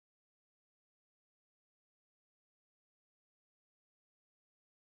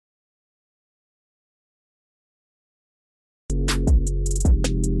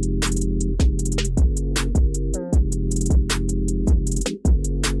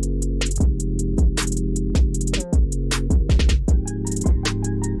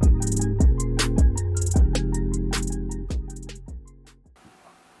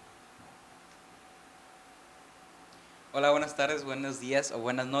buenos días o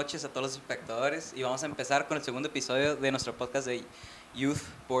buenas noches a todos los espectadores y vamos a empezar con el segundo episodio de nuestro podcast de Youth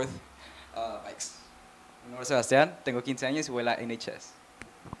Board Bikes. Mi nombre es Sebastián, tengo 15 años y vuelo a NHS.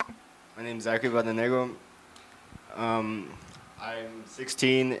 My name is Zachary Badanegro. I'm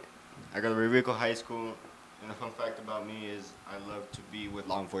 16. I go to Rico High School. And a fun fact about me is I love to be with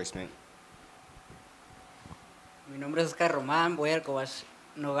law enforcement. Mi nombre es Oscar Román, voy al Cobach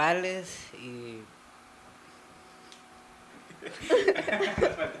Nogales y...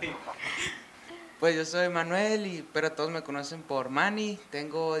 Pues yo soy Manuel, pero todos me conocen por Manny.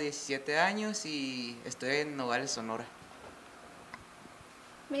 Tengo 17 años y estoy en Nogales, Sonora.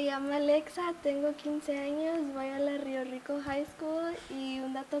 Me llamo Alexa, tengo 15 años, voy a la Río Rico High School y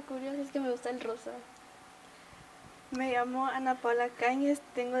un dato curioso es que me gusta el rosa. Me llamo Ana Paula Cañes,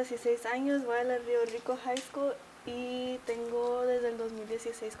 tengo 16 años, voy a la Río Rico High School y tengo desde el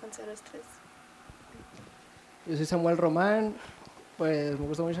 2016 con 0 estrés. Yo soy Samuel Román, pues me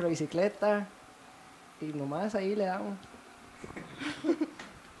gusta mucho la bicicleta y nomás ahí le damos.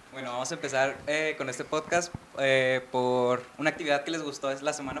 Bueno, vamos a empezar con este podcast por una actividad que les gustó es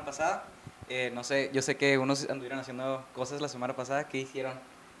la semana pasada. No sé, yo sé que unos anduvieron haciendo cosas la semana pasada. ¿Qué hicieron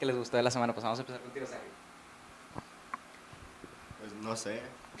que les gustó de la semana pasada? Vamos a empezar contigo, Zachary. Pues no sé.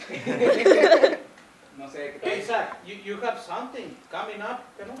 No sé, ¿qué tal? Hey, Zach, you have something coming up,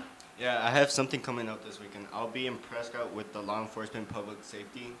 you know? Yeah, I have something coming up this weekend. I'll be in Prescott with the law enforcement public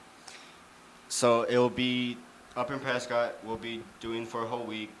safety. So it will be up in Prescott. We'll be doing for a whole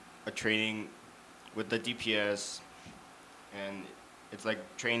week a training with the DPS. And it's like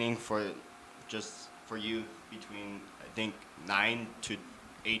training for just for youth between, I think, 9 to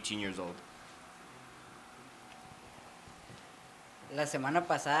 18 years old. La semana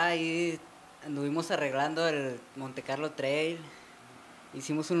pasada ahí anduvimos arreglando el Monte Carlo Trail.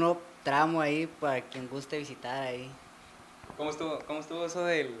 Hicimos un nuevo tramo ahí para quien guste visitar ahí. ¿Cómo estuvo eso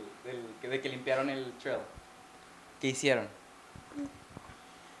de que limpiaron el trail? ¿Qué hicieron?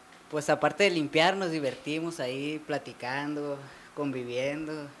 Pues aparte de limpiar nos divertimos ahí platicando,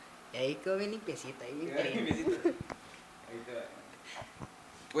 conviviendo. Y ahí quedó bien limpiecita, ahí bien clean.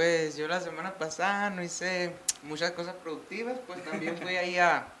 Pues yo la semana pasada no hice muchas cosas productivas, pues también fui ahí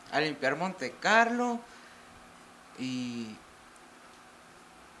a limpiar Monte Carlo y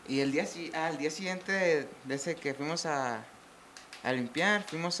al día siguiente de ese que fuimos a limpiar,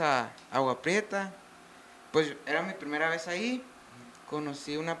 fuimos a Agua Prieta. Pues era mi primera vez ahí,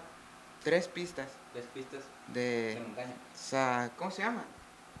 conocí tres pistas. ¿Tres pistas de montaña? ¿Cómo se llama?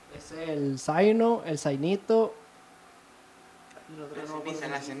 Es el Zaino, el Zainito,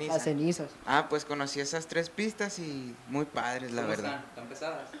 Las cenizas. las cenizas. Pues conocí esas tres pistas y muy padres, la verdad. ¿Están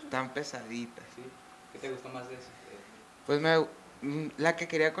pesadas? Están pesaditas. Sí. ¿Qué te gustó más de eso? Pues la que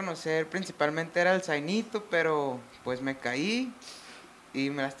quería conocer principalmente era el Zainito, pero pues me caí y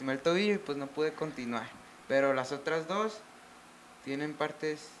me lastimé el tobillo y pues no pude continuar. Pero las otras dos tienen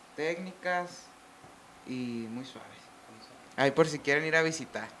partes técnicas y muy suaves. Ahí por si quieren ir a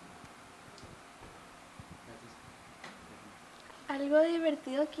visitar. Algo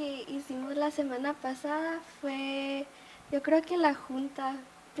divertido que hicimos la semana pasada fue, yo creo que la junta,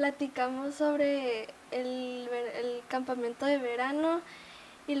 platicamos sobre el campamento de verano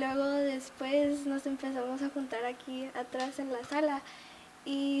y luego después nos empezamos a juntar aquí atrás en la sala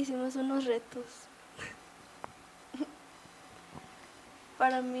y hicimos unos retos.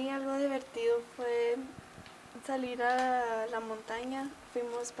 Para mí algo divertido fue salir a la montaña,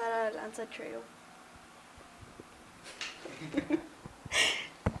 fuimos para el Lanza Trail.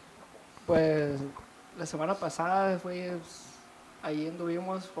 Pues la semana pasada ahí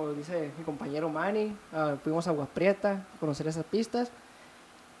anduvimos, como dice mi compañero Manny, fuimos a Agua Prieta a conocer esas pistas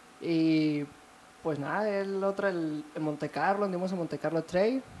y pues nada, el Monte Carlo, anduvimos en Monte Carlo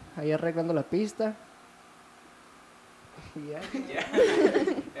Trail, ahí arreglando la pista. Y ya.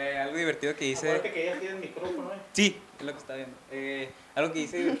 Algo divertido que hice. Acuérdate que ya tiene el micrófono, Sí, es lo que está viendo. Algo que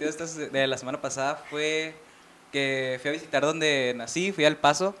hice divertido de la semana pasada fue que fui a visitar donde nací, fui al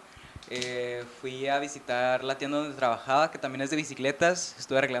Paso. Fui a visitar la tienda donde trabajaba, que también es de bicicletas.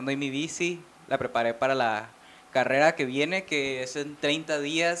 Estuve arreglando ahí mi bici, la preparé para la carrera que viene, que es en 30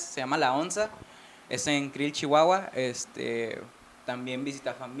 días, se llama La Onza. Es en Krill, Chihuahua. También visité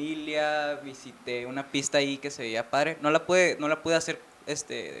a familia, visité una pista ahí que se veía padre. No la pude hacer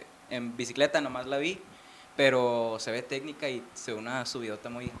en bicicleta, nomás la vi, pero se ve técnica y se ve una subidota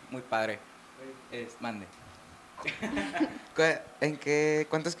muy, muy padre. Mande.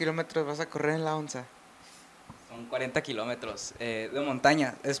 ¿Cuántos kilómetros vas a correr en la Onza? Son 40 kilómetros de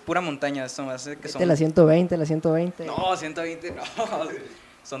montaña, es pura montaña. Eso hace que son... La 120. No, 120 no,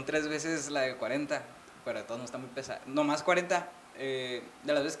 son 3 veces la de 40, pero de todos no está muy pesada. Nomás 40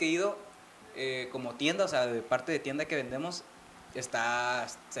 de las veces que he ido, como tienda, o sea, de parte de tienda que vendemos,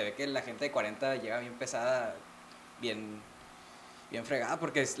 se ve que la gente de 40 llega bien pesada, bien fregada,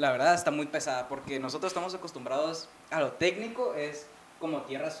 porque la verdad está muy pesada, porque nosotros estamos acostumbrados a lo técnico, es como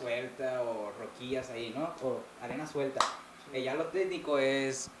tierra suelta o roquillas ahí, ¿no? O arena suelta. Ya lo técnico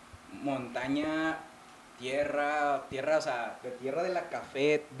es montaña, tierra, o sea, de tierra de la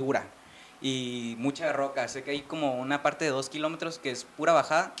café dura y mucha roca. Sé que hay como una parte de 2 kilómetros que es pura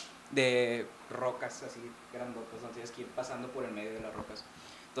bajada de rocas así grandotas, entonces tienes que ir pasando por el medio de las rocas.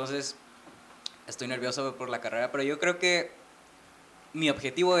 Entonces, estoy nervioso por la carrera, pero yo creo que mi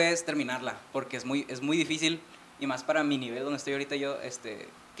objetivo es terminarla, porque es muy difícil, y más para mi nivel donde estoy ahorita yo,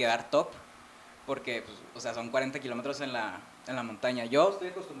 quedar top, porque, pues, o sea, son 40 kilómetros en la montaña. Yo estoy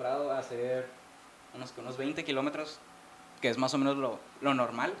acostumbrado a hacer unos 20 kilómetros, que es más o menos lo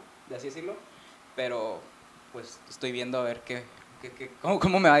normal, de así decirlo, pero pues estoy viendo a ver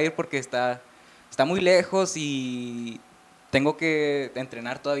cómo me va a ir, porque está muy lejos y tengo que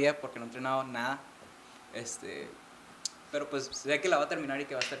entrenar todavía porque no he entrenado nada. Pero pues sé que la va a terminar y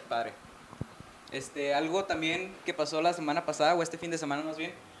que va a estar padre. Algo también que pasó la semana pasada, o este fin de semana más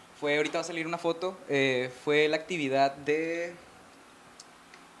bien, ahorita va a salir una foto, fue la actividad el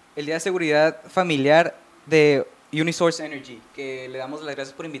Día de Seguridad Familiar de Unisource Energy, que le damos las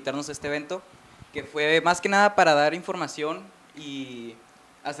gracias por invitarnos a este evento, que fue más que nada para dar información y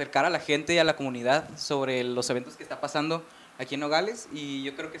acercar a la gente y a la comunidad sobre los eventos que está pasando aquí en Nogales, y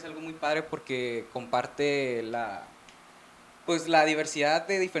yo creo que es algo muy padre porque comparte pues la diversidad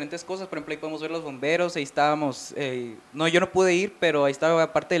de diferentes cosas. Por ejemplo, ahí podemos ver los bomberos, ahí estábamos, no, yo no pude ir, pero ahí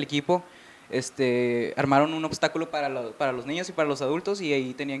estaba parte del equipo. Armaron un obstáculo para los niños y para los adultos, y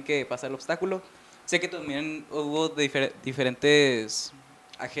ahí tenían que pasar el obstáculo. Sé que también hubo diferentes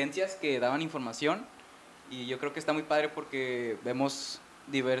agencias que daban información, y yo creo que está muy padre porque vemos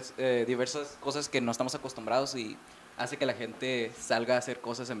diversas cosas que no estamos acostumbrados, y hace que la gente salga a hacer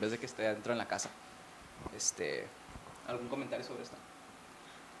cosas en vez de que esté adentro en la casa. ¿Algún comentario sobre esto?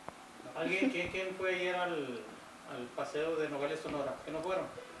 ¿Quién fue ayer al paseo de Nogales, Sonora? ¿Que no fueron?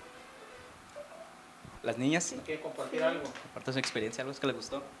 ¿Las niñas? ¿Hay que compartir algo? Aparte de su experiencia, algo que les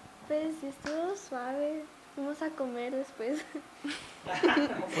gustó. Pues estuvo suave. Fuimos a comer después.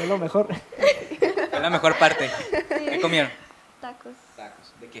 Fue lo mejor. Fue la mejor parte. Sí. ¿Qué comieron? Tacos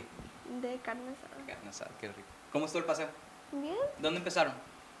Tacos. ¿De qué? de carne asada. Carne asada, qué rico. ¿Cómo estuvo el paseo? Bien, ¿Dónde empezaron?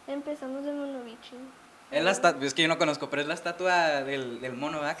 empezamos de Monovichi. Es que yo no conozco, pero es la estatua del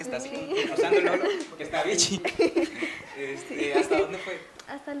mono, ¿verdad? Que está así como cruzando el oro, que está bichi. ¿Hasta dónde fue?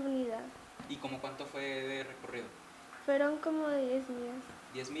 Hasta la unidad. ¿Y como cuánto fue de recorrido? Fueron como 10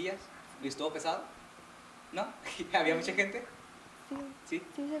 días. ¿10 millas? ¿Y estuvo pesado? ¿No? ¿Había mucha gente? Sí, ¿Sí?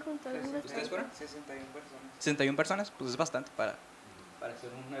 sí se juntaron bastante. ¿Ustedes fueron? 61 personas. 61 personas, pues es bastante para hacer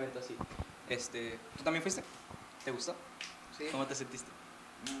un evento así. ¿Tú también fuiste? ¿Te gustó? Sí. ¿Cómo te sentiste?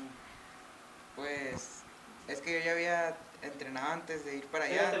 Pues es que yo ya había entrenado antes de ir para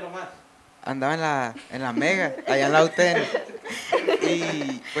allá. Quédatelo más. Andaba en la Mega, allá en la UTN.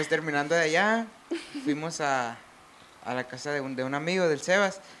 Y pues terminando de allá, fuimos a la casa de un amigo, del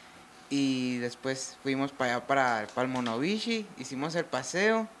Sebas. Y después fuimos para allá, para el Monovichi, hicimos el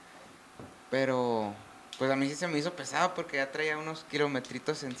paseo. Pero pues a mí sí se me hizo pesado porque ya traía unos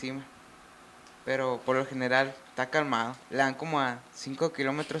kilometritos encima. Pero por lo general está calmado. Le dan como a 5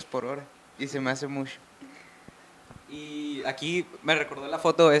 kilómetros por hora y se me hace mucho. Y aquí me recordó la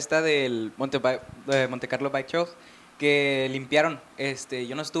foto esta del Monte Carlo Bike Trail que limpiaron.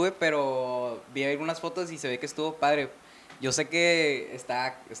 Yo no estuve, pero vi algunas fotos y se ve que estuvo padre. Yo sé que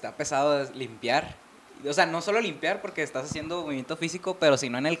está pesado limpiar. O sea, no solo limpiar porque estás haciendo movimiento físico, pero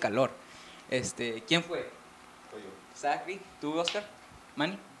sino en el calor. ¿Quién fue? Fue yo. Zachary, ¿tú, Oscar?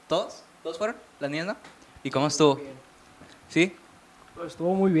 ¿Manny? ¿Todos? ¿Todos fueron? ¿Las niñas no? ¿Y cómo estuvo? Bien. ¿Sí? Pues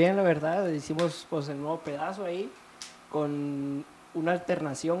estuvo muy bien, la verdad. Hicimos pues el nuevo pedazo ahí con una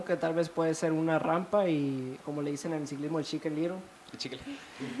alternación que tal vez puede ser una rampa y, como le dicen en el ciclismo, el chicken little.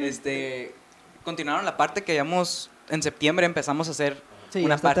 Continuaron la parte que habíamos en septiembre, empezamos a hacer Sí, una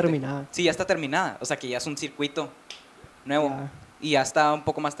ya está parte. terminada. Sí, ya está terminada. O sea que ya es un circuito nuevo. Ya. Y ya está un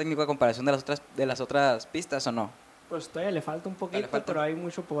poco más técnico a comparación de las otras pistas, ¿o no? Pues todavía le falta un poquito, falta. pero hay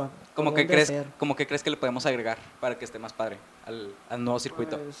mucho por ¿Cómo que dónde crees, hacer. como que crees que le podemos agregar para que esté más padre al nuevo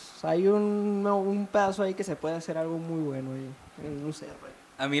circuito? Pues hay un pedazo ahí que se puede hacer algo muy bueno ahí, en un cerro.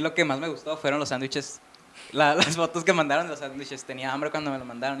 A mí lo que más me gustó fueron los sándwiches. Las fotos que mandaron de los sándwiches. Tenía hambre cuando me los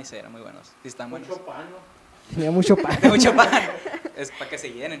mandaron y se eran muy buenos. Sí, están buenos. Mucho pan, ¿no? Tenía mucho pan. Mucho pan. Es para que se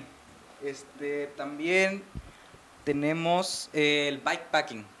llenen. También tenemos el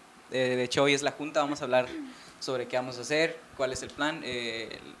bikepacking. De hecho, hoy es la junta. Vamos a hablar sobre qué vamos a hacer, cuál es el plan.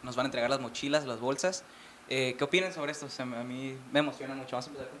 Nos van a entregar las mochilas, las bolsas. ¿Qué opinan sobre esto? O sea, a mí me emociona mucho. Vamos a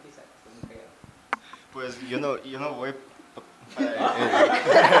empezar con Isaac. Está muy callado. Pues yo no voy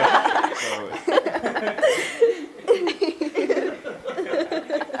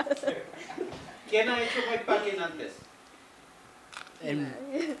 ¿Quién ha hecho bikepacking antes? En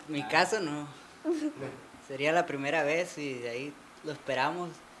mi caso no. Sería la primera vez y de ahí lo esperamos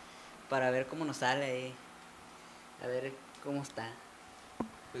para ver cómo nos sale ahí. A ver cómo está.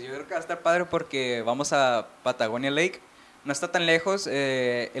 Pues yo creo que va a estar padre porque vamos a Patagonia Lake. No está tan lejos.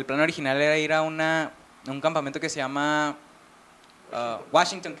 El plan original era ir a un campamento que se llama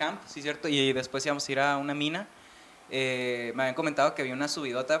Washington Camp, sí, cierto. Y después íbamos a ir a una mina. Me habían comentado que había una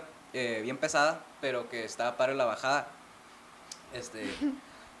subidota bien pesada, pero que estaba padre la bajada.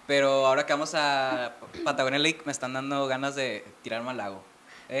 Pero ahora que vamos a Patagonia Lake me están dando ganas de tirarme al lago.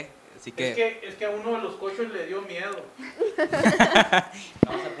 Así que... Es que a uno de los cochos le dio miedo.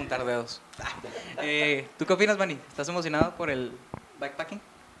 Vamos a apuntar dedos. ¿Tú qué opinas, Manny? ¿Estás emocionado por el backpacking?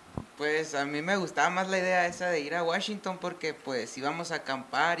 Pues a mí me gustaba más la idea esa de ir a Washington porque pues íbamos a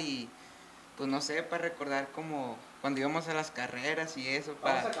acampar y pues no sé, para recordar como cuando íbamos a las carreras y eso.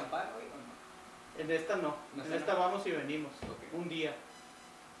 ¿Vamos a acampar hoy o no? En esta no. En esta vamos y venimos. Un día.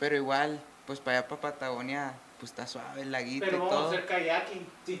 Pero igual, pues para allá para Patagonia, pues está suave el laguito Pero y vamos todo. a hacer kayaking.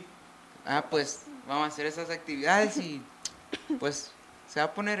 Sí. Ah, pues vamos a hacer esas actividades y pues se va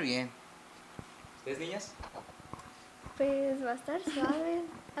a poner bien. ¿Ustedes, niñas? Pues va a estar suave,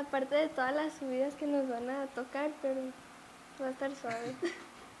 aparte de todas las subidas que nos van a tocar, pero va a estar suave.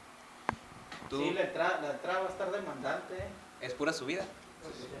 ¿Tú? Sí, la entrada va a estar demandante. ¿Es pura subida?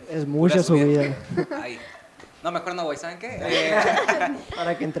 Es mucha Pura subida. Ay. No, mejor no voy, ¿saben qué?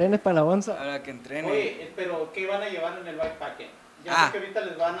 Para que entrenes para la onza. Ahora que entrene. Oye, pero ¿qué van a llevar en el bikepacking? Ya sé que ahorita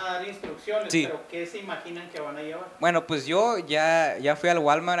les van a dar instrucciones, Sí. pero ¿qué se imaginan que van a llevar? Bueno, pues yo ya fui al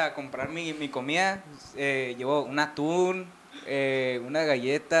Walmart a comprar mi comida. Llevo un atún, unas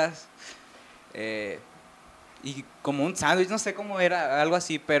galletas y como un sándwich, no sé cómo era, algo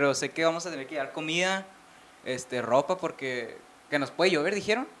así, pero sé que vamos a tener que llevar comida, ropa, porque que nos puede llover,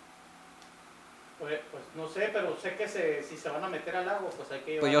 dijeron. Pues no sé, pero sé que si se van a meter al lago, pues hay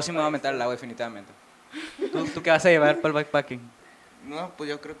que llevar. Pues yo sí me voy a meter al lago definitivamente. ¿Tú qué vas a llevar para el backpacking? No, pues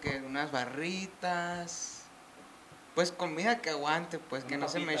yo creo que unas barritas, pues comida que aguante, pues que no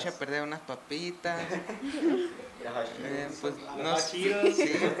se me eche a perder unas papitas. Pues no sé,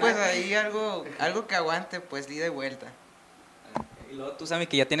 sí, pues ahí algo que aguante, pues ida y vuelta. Y luego tú, Sammy,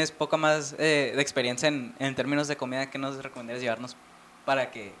 que ya tienes poco más de experiencia en términos de comida, ¿qué nos recomendarías llevarnos para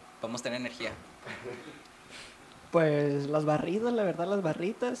que podamos tener energía? Pues las barritas, la verdad, las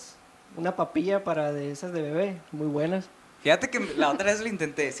barritas. Una papilla para de esas de bebé, muy buenas. Fíjate que la otra vez lo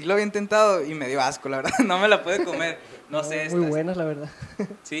intenté, sí lo había intentado y me dio asco, la verdad, no me la pude comer, no sé. Muy buenas, la verdad.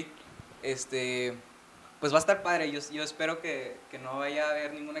 Sí, pues va a estar padre, yo espero que no vaya a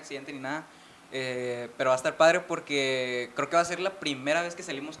haber ningún accidente ni nada, pero va a estar padre porque creo que va a ser la primera vez que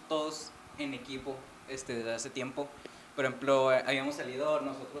salimos todos en equipo desde hace tiempo. Por ejemplo, habíamos salido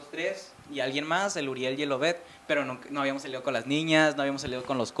nosotros tres y alguien más, el Uriel y el Obed, pero no habíamos salido con las niñas, no habíamos salido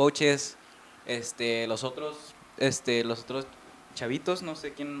con los coaches, los otros chavitos, no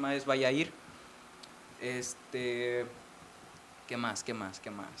sé quién más vaya a ir. ¿Qué más?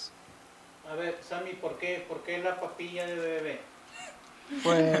 A ver, Sammy, ¿por qué la papilla de bebé?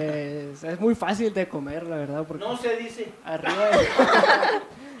 Pues es muy fácil de comer, la verdad. Porque No se dice. arriba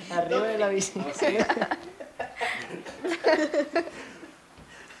de la bicicleta.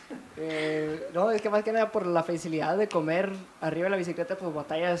 No, es que más que nada por la facilidad de comer arriba de la bicicleta, pues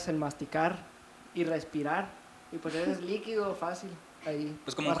batallas en masticar y respirar. Y pues es líquido, fácil, ahí.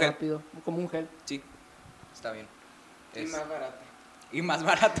 Pues como más un gel. rápido, como un gel. Sí, está bien. Y más barato. Y más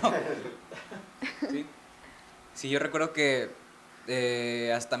barato. Sí, yo recuerdo que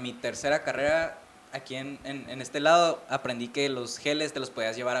hasta mi tercera carrera aquí en este lado aprendí que los geles te los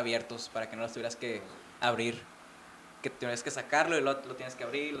podías llevar abiertos para que no los tuvieras que abrir, que tuvieras que sacarlo y lo tienes que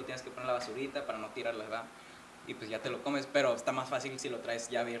abrir, lo tienes que poner en la basurita para no tirarlo, ¿verdad? Y pues ya te lo comes, pero está más fácil si lo traes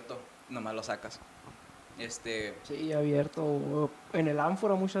ya abierto, nomás lo sacas. Sí, abierto. O en el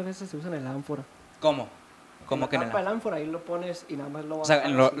ánfora, muchas veces se usa en el ánfora. ¿Cómo? ¿Cómo que en el ánfora? Ahí lo pones y nada más lo O sea,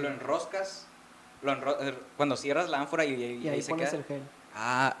 bajas lo enroscas, cuando cierras la ánfora y ahí se pones queda. el gel.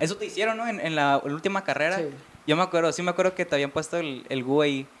 Ah, eso te hicieron, ¿no? En la última carrera. Sí. Yo me acuerdo que te habían puesto el GU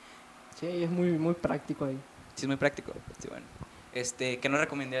ahí. Sí, es muy, muy práctico ahí. Sí, es muy práctico. Sí, bueno. ¿Qué nos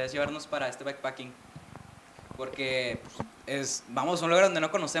recomendarías llevarnos para este backpacking? Porque vamos a un lugar donde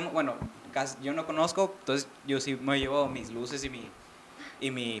no conocemos, bueno, yo no conozco, entonces yo sí me llevo mis luces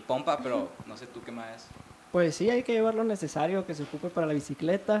y mi pompa, pero no sé tú qué más. Pues sí, hay que llevar lo necesario que se ocupe para la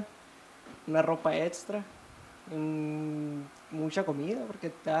bicicleta, una ropa extra, mucha comida porque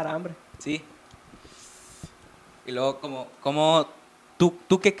te da hambre. Sí. Y luego,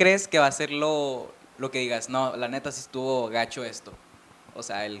 ¿tú qué crees que va a ser lo que digas? No, la neta sí estuvo gacho esto. O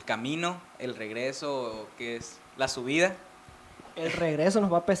sea, el camino, el regreso, ¿qué es? La subida. El regreso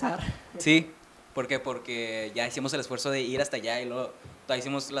nos va a pesar. Sí, ¿por qué? Porque ya hicimos el esfuerzo de ir hasta allá y luego todavía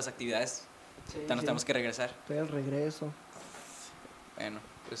hicimos las actividades. Sí, Entonces nos tenemos que regresar. Todo el regreso. Bueno,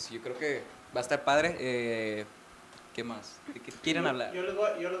 pues yo creo que va a estar padre. ¿Qué más? ¿De qué quieren hablar? Yo les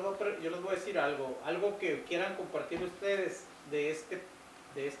voy a decir algo que quieran compartir ustedes de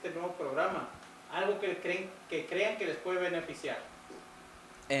este nuevo programa, algo que crean que les puede beneficiar.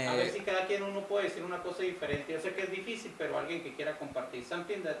 A ver si cada quien uno puede decir una cosa diferente. Yo sé que es difícil, pero alguien que quiera compartir.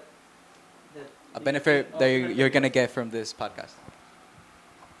 Something that A benefit that you're going to get from this podcast.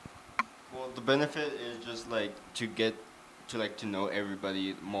 Well, the benefit is just like to get to know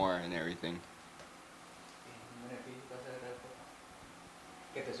everybody more and everything.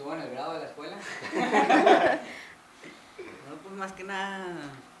 Que te suban el grado de la escuela. No, pues más que nada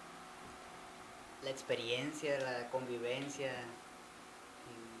la experiencia, la convivencia.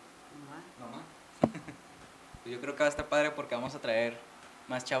 No más. Yo creo que va a estar padre porque vamos a traer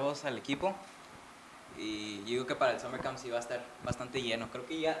más chavos al equipo. Y yo digo que para el Summer Camp sí va a estar bastante lleno. Creo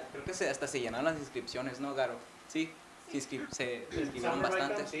que hasta se llenaron las inscripciones, ¿no, Garo? Sí, se inscribieron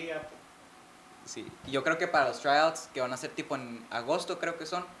bastantes. Sí, ya. Sí. Y yo creo que para los tryouts, que van a ser tipo en agosto, creo que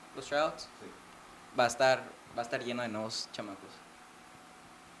son los tryouts, va a estar lleno de nuevos chamacos.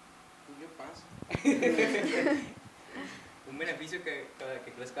 Yo paso. Un beneficio que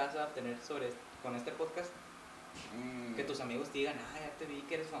crees que vas a obtener con este podcast, que tus amigos te digan, ya te vi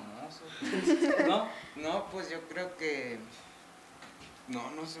que eres famoso. ¿No? No, pues yo creo que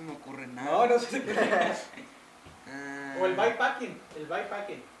no se me ocurre nada. No se te ocurre nada. O el bikepacking.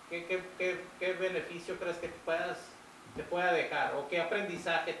 ¿Qué beneficio crees que te pueda dejar? ¿O qué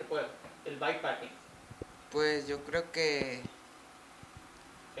aprendizaje el bikepacking? Pues yo creo que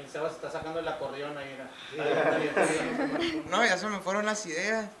El Sebas está sacando el acordeón ahí. no, ya se me fueron las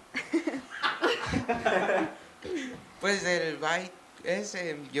ideas. Pues del bike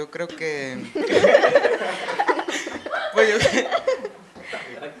ese, yo creo que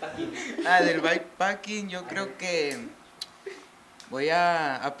del bikepacking yo creo que voy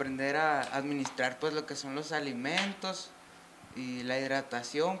a aprender a administrar pues lo que son los alimentos y la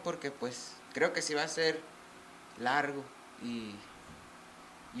hidratación, porque pues creo que sí va a ser largo. Y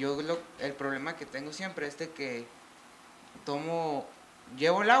el problema que tengo siempre es de que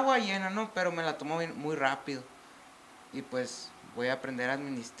llevo el agua llena, ¿no? Pero me la tomo muy rápido. Y pues voy a aprender a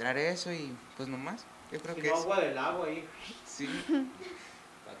administrar eso y pues nomás. Yo creo que agua del agua ahí. Sí.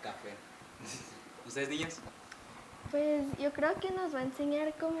 Café. ¿Ustedes, niños? Pues yo creo que nos va a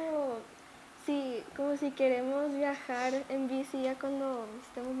enseñar como si queremos viajar en bici ya cuando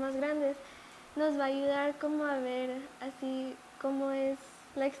estemos más grandes, nos va a ayudar como a ver así cómo es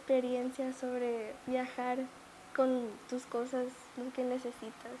la experiencia sobre viajar con tus cosas, lo que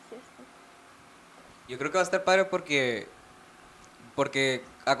necesitas y esto. Yo creo que va a estar padre porque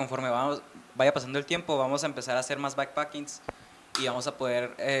conforme vaya pasando el tiempo vamos a empezar a hacer más backpackings y vamos a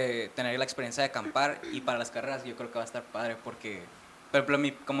poder tener la experiencia de acampar. Y para las carreras yo creo que va a estar padre porque, por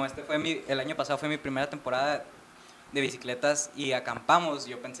ejemplo, como el año pasado fue mi primera temporada de bicicletas y acampamos,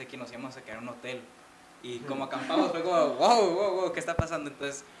 yo pensé que nos íbamos a quedar en un hotel y como acampamos fue como wow, ¿qué está pasando?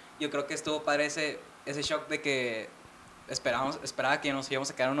 Entonces yo creo que estuvo padre ese shock de que esperaba que nos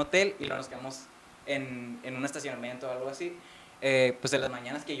íbamos a quedar en un hotel y luego nos quedamos en un estacionamiento o algo así. Pues en las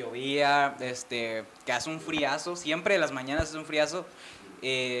mañanas que llovía, que hace un friazo, siempre en las mañanas hace un friazo,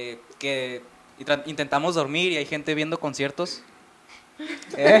 que intentamos dormir y hay gente viendo conciertos. ¿Tú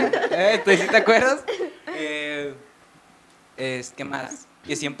sí te acuerdas? ¿Qué más?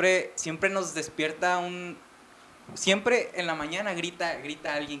 Que siempre nos despierta siempre en la mañana grita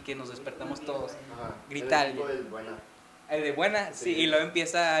alguien que nos despertamos todos. Grita alguien. El de buena, sí, y luego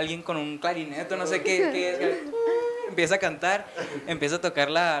empieza alguien con un clarinete, no sé qué es, empieza a cantar, empieza a tocar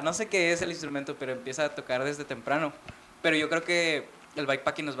no sé qué es el instrumento, pero empieza a tocar desde temprano. Pero yo creo que el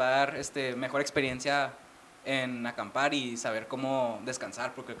bikepacking nos va a dar mejor experiencia en acampar y saber cómo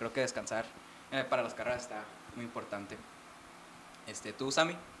descansar, porque creo que descansar para las carreras está muy importante. ¿Tú,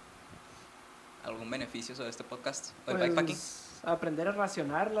 Sammy? ¿Algún beneficio sobre este podcast o el bikepacking? Aprender a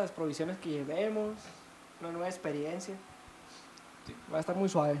racionar las provisiones que llevemos, una nueva experiencia. Sí. Va a estar muy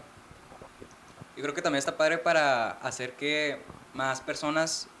suave. Yo creo que también está padre para hacer que más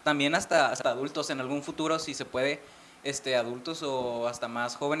personas, también hasta adultos en algún futuro, si se puede, adultos o hasta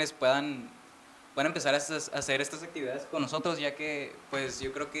más jóvenes puedan puedan empezar a hacer estas actividades con nosotros, ya que pues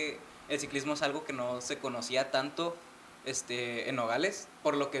yo creo que el ciclismo es algo que no se conocía tanto en Nogales.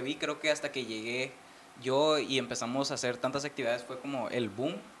 Por lo que vi, creo que hasta que llegué yo y empezamos a hacer tantas actividades fue como el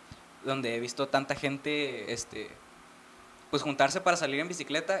boom, donde he visto tanta gente pues juntarse para salir en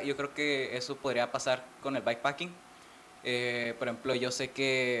bicicleta. Yo creo que eso podría pasar con el bikepacking. Por ejemplo, yo sé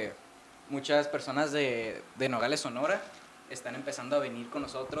que muchas personas de Nogales, Sonora, están empezando a venir con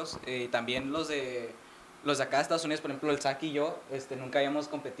nosotros. También los de acá de Estados Unidos, por ejemplo, el Saki y yo, nunca habíamos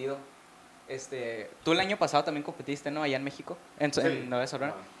competido. Tú el año pasado también competiste, ¿no? Allá en México, en Nueva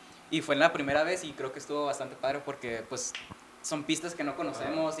Sonora. Y fue la primera vez y creo que estuvo bastante padre porque pues son pistas que no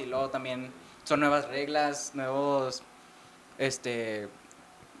conocemos y luego también son nuevas reglas, nuevos,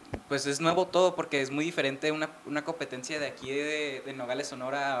 pues es nuevo todo porque es muy diferente una competencia de aquí de Nogales,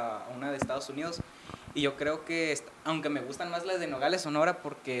 Sonora a una de Estados Unidos. Y yo creo que, aunque me gustan más las de Nogales, Sonora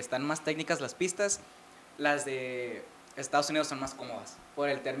porque están más técnicas las pistas, las de Estados Unidos son más cómodas por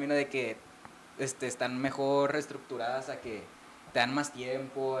el término de que están mejor reestructuradas, a que te dan más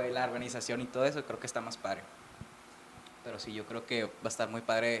tiempo, la organización y todo eso, creo que está más padre. Pero sí, yo creo que va a estar muy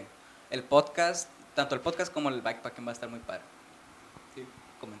padre el podcast, tanto el podcast como el bikepacking va a estar muy padre. ¿Sí?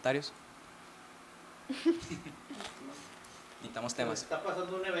 ¿Comentarios? Necesitamos temas. Está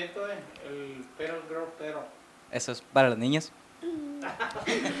pasando un evento, el Pero Girl Pero. Eso es para los niños.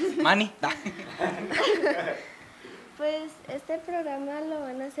 Manny. Pues este programa lo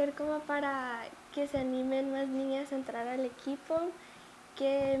van a hacer como para que se animen más niñas a entrar al equipo,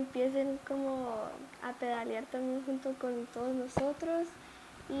 que empiecen como a pedalear también junto con todos nosotros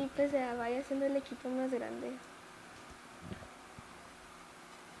y pues se vaya haciendo el equipo más grande.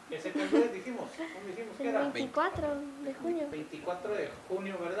 ¿Ese cuándo les dijimos? ¿Cómo dijimos que El era? 24 de junio. 24 de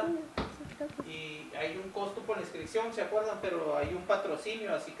junio, ¿verdad? Sí, creo que sí. Y hay un costo por la inscripción, ¿se acuerdan? Pero hay un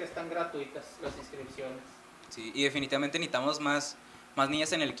patrocinio, así que están gratuitas las inscripciones. Sí, y definitivamente necesitamos más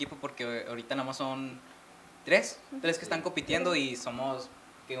niñas en el equipo porque ahorita nada más son tres que están compitiendo y somos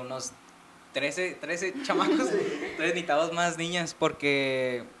que unos 13 chamacos. Entonces necesitamos más niñas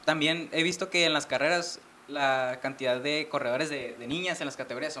porque también he visto que en las carreras la cantidad de corredores de niñas en las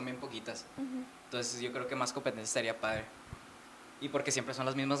categorías son bien poquitas. Entonces yo creo que más competencia estaría padre. Y porque siempre son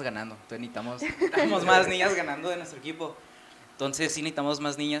las mismas ganando. Entonces necesitamos más niñas ganando de nuestro equipo. Entonces sí necesitamos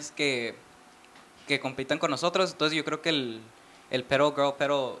más niñas que compitan con nosotros. Entonces yo creo que el Pedal Girl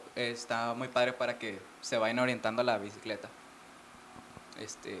Pedal está muy padre para que se vayan orientando a la bicicleta.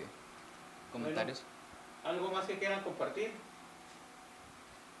 ¿Comentarios? Bueno, ¿algo más que quieran compartir?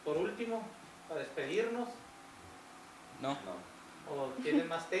 Por último, para despedirnos. No. ¿O tienen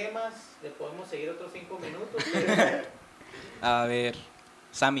más temas? ¿Le podemos seguir otros 5 minutos? A ver,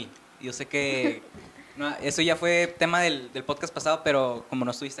 Sammy, yo sé que no, eso ya fue tema del podcast pasado, pero como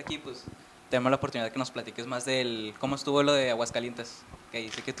no estuviste aquí, pues tenemos la oportunidad de que nos platiques más del cómo estuvo lo de Aguascalientes, que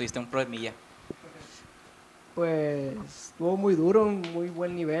dice que tuviste un problemilla. Pues estuvo muy duro, muy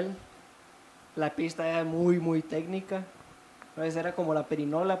buen nivel. La pista era muy técnica. Entonces era como la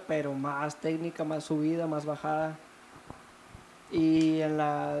perinola, pero más técnica, más subida, más bajada. Y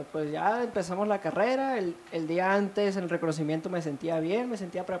pues ya empezamos la carrera. El día antes, en el reconocimiento, me sentía bien, me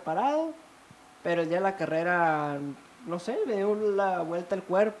sentía preparado. Pero el día de la carrera, no sé, me dio la vuelta al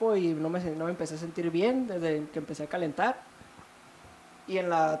cuerpo y no me empecé a sentir bien desde que empecé a calentar. Y en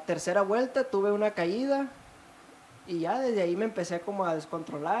la tercera vuelta tuve una caída y ya desde ahí me empecé como a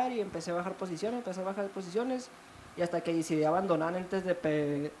descontrolar y empecé a bajar posiciones y hasta que decidí abandonar antes de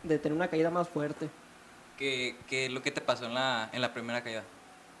tener una caída más fuerte. ¿Qué es lo que te pasó en la primera caída?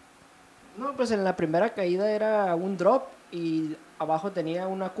 No, pues en la primera caída era un drop y abajo tenía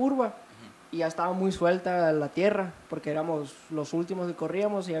una curva y ya estaba muy suelta la tierra porque éramos los últimos que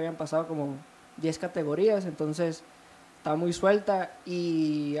corríamos y habían pasado como 10 categorías, entonces estaba muy suelta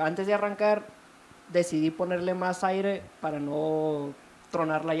y antes de arrancar decidí ponerle más aire para no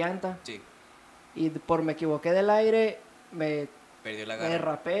tronar la llanta. Sí. Y me equivoqué del aire, Perdió la me garra.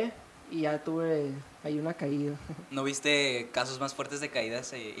 derrapé y ya tuve ahí una caída. ¿No viste casos más fuertes de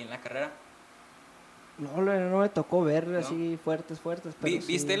caídas en la carrera? No me tocó ver ¿No? así fuertes, pero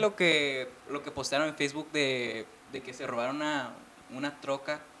 ¿Viste sí. lo que postearon en Facebook de que se robaron una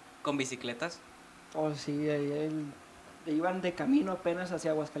troca con bicicletas? Oh, sí, iban de camino apenas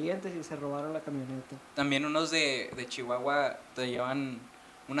hacia Aguascalientes y se robaron la camioneta. También unos de Chihuahua te llevan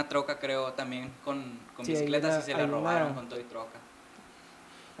una troca, creo, también con Sí, bicicletas y se la robaron con todo y troca.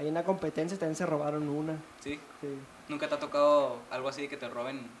 Ahí en la competencia también se robaron una. ¿Sí? Sí. ¿Nunca te ha tocado algo así de que te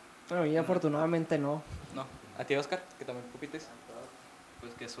roben? Bueno, a mí afortunadamente no. No. ¿A ti, Oscar? Que también compites.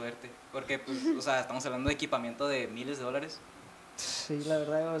 Pues qué suerte. Porque, pues, o sea, estamos hablando de equipamiento de miles de dólares. Sí, la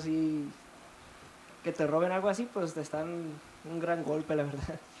verdad, sí. que te roben algo así, pues te están un gran golpe, la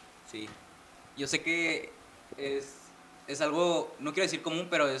verdad. Sí. Yo sé que es algo, no quiero decir común,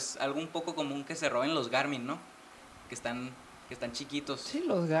 pero es algo un poco común que se roben los Garmin, ¿no? Que están chiquitos. Sí,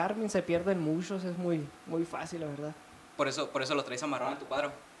 los Garmin se pierden muchos, es muy, muy fácil, la verdad. Por eso lo traes amarrado en tu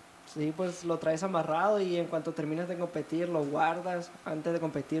cuadro. Sí, pues lo traes amarrado y en cuanto terminas de competir lo guardas. Antes de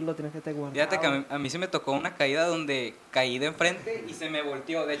competir lo tienes que tener guardado. Fíjate que a mí se me tocó una caída donde caí de enfrente y se me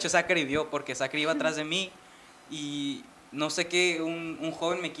volteó. De hecho, Zachary vio porque Zachary iba atrás de mí y no sé qué, un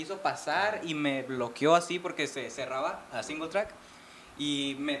joven me quiso pasar y me bloqueó así porque se cerraba a single track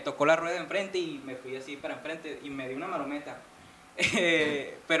y me tocó la rueda de enfrente y me fui así para enfrente y me dio una marometa.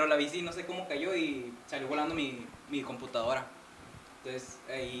 Pero la bici no sé cómo cayó y salió volando mi computadora. Entonces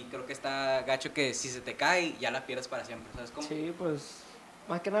ahí creo que está gacho que si se te cae ya la pierdes para siempre, ¿sabes cómo? Sí, pues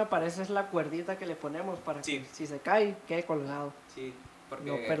más que nada parece es la cuerdita que le ponemos para Sí. que si se cae quede colgado, Sí, porque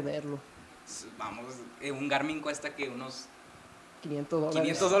no perderlo. vamos, un Garmin cuesta que unos $500.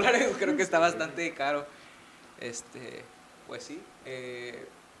 $500, creo que está bastante caro. Pues sí.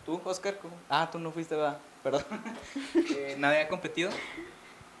 ¿Tú, Oscar? Tú no fuiste, ¿verdad? Perdón. ¿Nadie ha competido?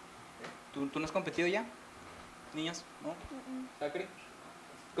 ¿Tú no has competido ya? ¿Niños? ¿No? ¿Zachary?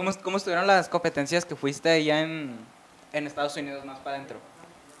 ¿Cómo estuvieron las competencias que fuiste allá en Estados Unidos, más para adentro?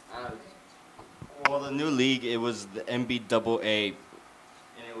 Well, the new league, it was the NBAA,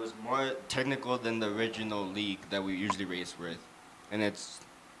 and it was more technical than the original league that we usually race with. And it's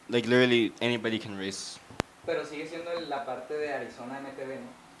like literally anybody can race. Pero sigue siendo la parte de Arizona MTV,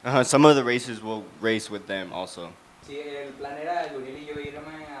 ¿no? Some of the racers will race with them also. Sí, el plan era Luriel y yo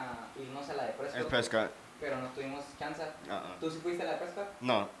irnos a la de Prescott. At Prescott. Pero no tuvimos chance. ¿Tú sí fuiste a la de Prescott?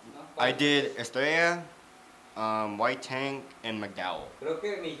 No. ¿No? I did Estrella, White Tank, and McDowell. Creo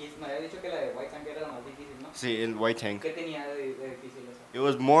que me había dicho que la de White Tank era la más difícil, ¿no? See, in White Tank. ¿Qué tenía de difícil eso? It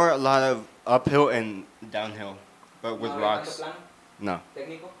was more a lot of uphill and downhill, but with ¿No rocks. tanto plano? No.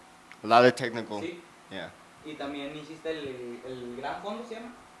 ¿Técnico? A lot of technical. Sí. Yeah. Y también hiciste el Gran Fondo, ¿se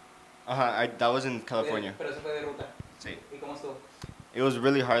llama? That was in California. Pero eso fue de ruta. Sí. ¿Y cómo estuvo? It was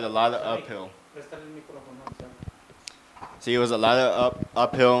really hard, a lot of uphill. Préstale el micrófono. See, it was a lot of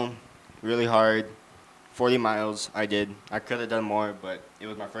uphill, really hard. 40 miles I did. I could have done more, but it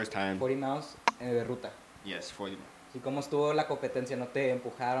was my first time. 40 miles de ruta. Yes, 40 miles. ¿Y cómo estuvo la competencia? ¿No te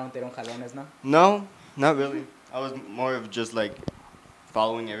empujaron, te dieron jalones, no? No, not really. I was more of just like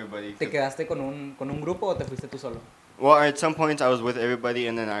following everybody. ¿Te quedaste con un grupo o te fuiste tú solo? Well, at some points I was with everybody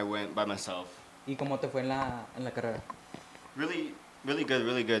and then I went by myself. ¿Y cómo te fue en la carrera? Really good,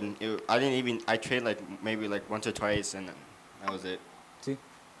 really good. I trained like maybe like once or twice and that was it. Sí.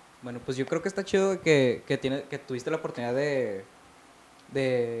 Bueno, pues yo creo que está chido que tuviste la oportunidad de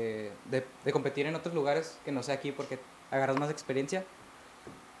competir en otros lugares que no sea aquí porque agarras más experiencia.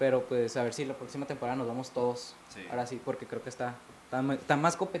 Pero pues a ver si la próxima temporada nos vamos todos. Sí. Ahora sí, porque creo que está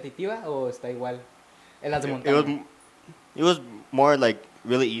más competitiva o está igual en las de montaña. It was more like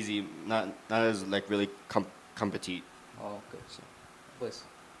really easy, not as like really competitive. Oh, okay. Sí. Pues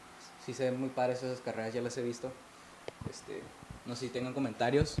sí se ven muy padres esas carreras, ya las he visto. No sé si tengan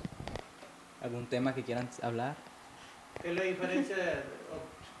comentarios, algún tema que quieran hablar. ¿Qué es la diferencia de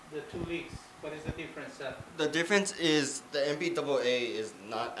the two leagues? What is the difference? The difference is the NBAA is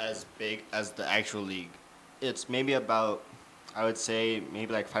not as big as the actual league. It's maybe about, I would say,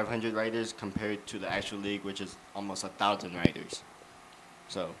 maybe like 500 riders compared to the actual league, which is almost 1,000 riders.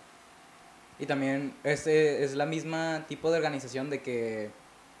 So. Y también es la misma tipo de organización de que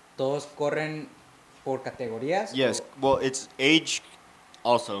todos corren por categorías. Yes, well, it's age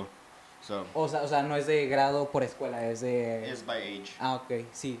also. So. O sea, no es de grado por escuela, es de... It's by age. Ok,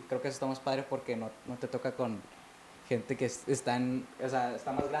 sí, creo que eso está más padre porque no te toca con gente que está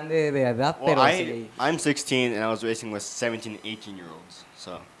más grande de edad, well, pero I'm 16 and I was racing with 17, 18-year-olds,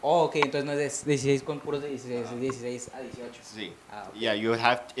 so. Oh, ok, entonces no es de 16 con puros de 16, es 16 a 18. Sí. Okay.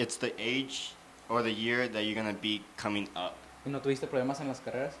 Yeah, it's the age or the year that you're gonna be coming up. ¿Y no tuviste problemas en las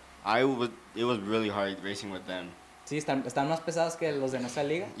carreras? It was really hard racing with them. Sí, están más pesados que los de nuestra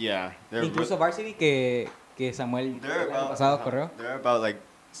liga. Yeah. Incluso Varsity que Samuel el año pasado corrió. They're about like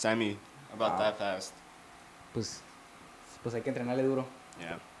semi, about that fast. Pues hay que entrenarle duro.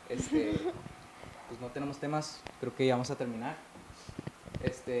 Yeah. Pues no tenemos temas, creo que ya vamos a terminar.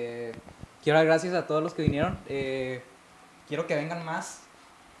 Quiero dar gracias a todos los que vinieron. Quiero que vengan más.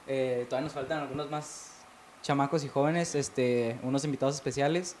 Todavía nos faltan algunos más chamacos y jóvenes, unos invitados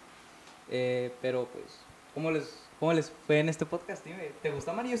especiales. Pero pues, ¿cómo les fue en este podcast? Dime, ¿te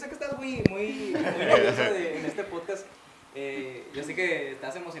gustó, Mari? Yo sé que estás muy nervioso en este podcast. Yo sé que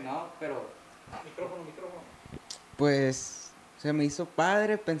estás emocionado, pero... Micrófono. Pues se me hizo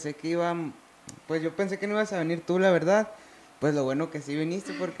padre, pensé que iba Pues yo pensé que no ibas a venir tú, la verdad. Pues lo bueno que sí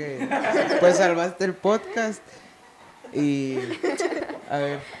viniste porque pues salvaste el podcast. Y a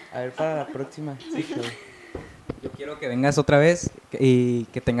ver para la próxima. Sí. Yo quiero que vengas otra vez y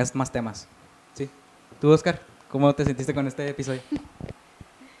que tengas más temas. ¿Sí? ¿Tú, Oscar? ¿Cómo te sentiste con este episodio?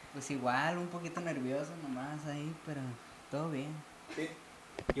 Pues igual, un poquito nervioso nomás ahí, pero todo bien. Sí.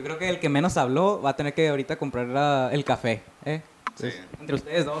 Yo creo que el que menos habló va a tener que ahorita comprar el café, ¿eh? Entonces, Sí. entre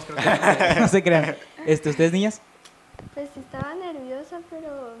ustedes dos, creo que no se crean. ¿Ustedes, niñas? Pues sí estaba nerviosa,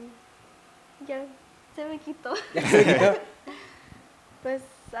 pero ya se me quitó. ¿Ya se quitó? Pues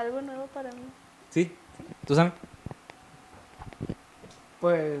algo nuevo para mí. ¿Sí? ¿Tú, Sam?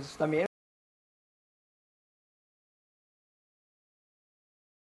 Pues también